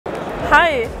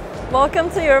Hi, welcome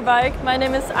to Eurobike. My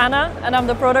name is Anna and I'm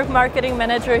the product marketing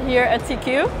manager here at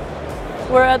TQ.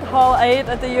 We're at Hall 8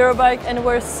 at the Eurobike and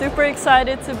we're super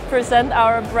excited to present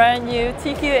our brand new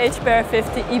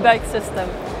TQ-HPR50 e-bike system.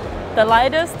 The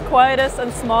lightest, quietest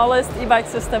and smallest e-bike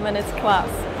system in its class.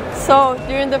 So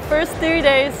during the first 3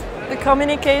 days, the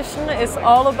communication is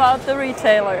all about the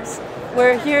retailers.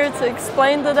 We're here to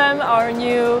explain to them our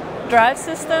new drive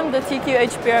system, the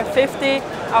TQ-HPR50,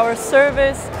 our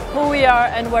service, who we are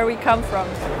and where we come from.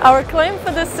 Our claim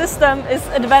for this system is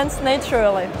advanced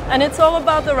naturally, and it's all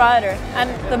about the rider and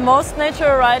the most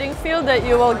natural riding feel that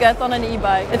you will get on an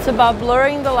e-bike. It's about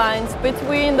blurring the lines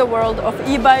between the world of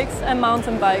e-bikes and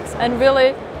mountain bikes and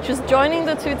really just joining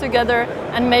the two together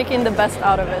and making the best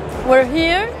out of it. We're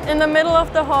here in the middle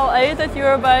of the Hall 8 at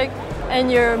Eurobike,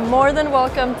 and you're more than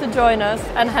welcome to join us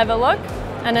and have a look,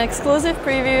 an exclusive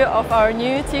preview of our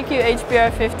new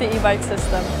TQ-HPR50 e-bike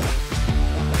system.